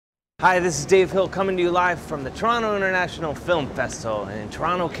Hi, this is Dave Hill coming to you live from the Toronto International Film Festival in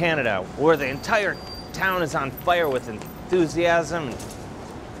Toronto, Canada, where the entire town is on fire with enthusiasm. And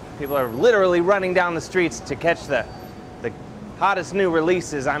people are literally running down the streets to catch the hottest new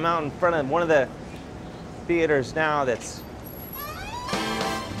releases. I'm out in front of one of the theaters now that's...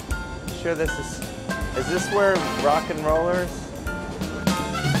 Sure this is this where Rock and Rollers?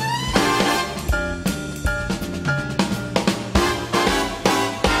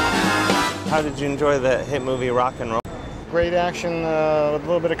 How did you enjoy the hit movie Rock and Roll? Great action with a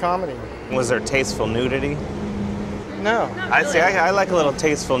little bit of comedy. Was there tasteful nudity? No. I see. I like a little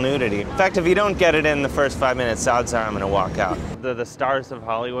tasteful nudity. In fact, if you don't get it in the first 5 minutes, odds are I'm going to walk out. The stars of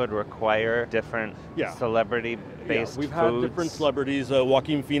Hollywood require different celebrity-based we've had different celebrities.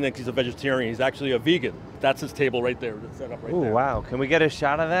 Joaquin Phoenix, he's a vegetarian. He's actually a vegan. That's his table right there. That's set up right there. Ooh, wow. Can we get a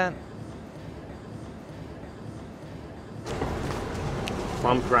shot of that?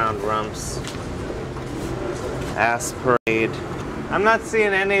 Plump round rumps. Ass parade. I'm not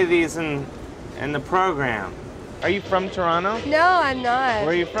seeing any of these in the program. Are you from Toronto? No, I'm not. Where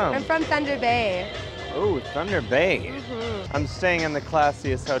are you from? I'm from Thunder Bay. Oh, Thunder Bay. Mm-hmm. I'm staying in the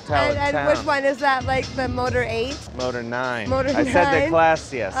classiest hotel in town. And which one is that? Like the Motor 8? Motor 9. Motor 9? I said the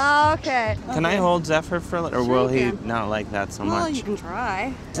classiest. Oh, okay. Can I hold Zephyr for a little, or will he not like that so much? Well, you can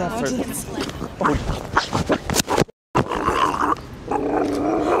try. Zephyr.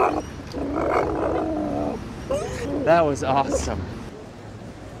 That was awesome.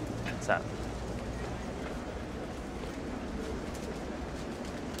 What's up?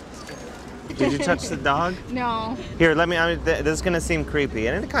 Did you touch the dog? No. Here, let me, this is gonna seem creepy,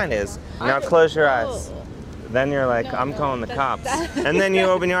 and it kind of is. Now close your eyes. Then you're like, I'm calling the cops. And then you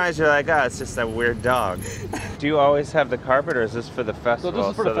open your eyes, you're like, it's just that weird dog. Do you always have the carpet, or is this for the festival? So this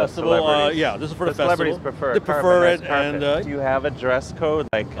is for the festival. Yeah, this is for the festival. Celebrities prefer They carpet, prefer it, nice carpet. and do you have a dress code?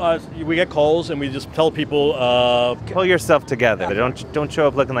 Like, we get calls, and we just tell people. Pull yourself together. Don't show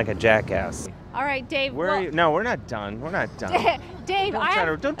up looking like a jackass. All right, Dave. Where are you? No, we're not done. We're not done. Dave,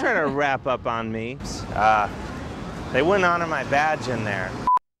 don't try to wrap up on me. They wouldn't honor my badge in there.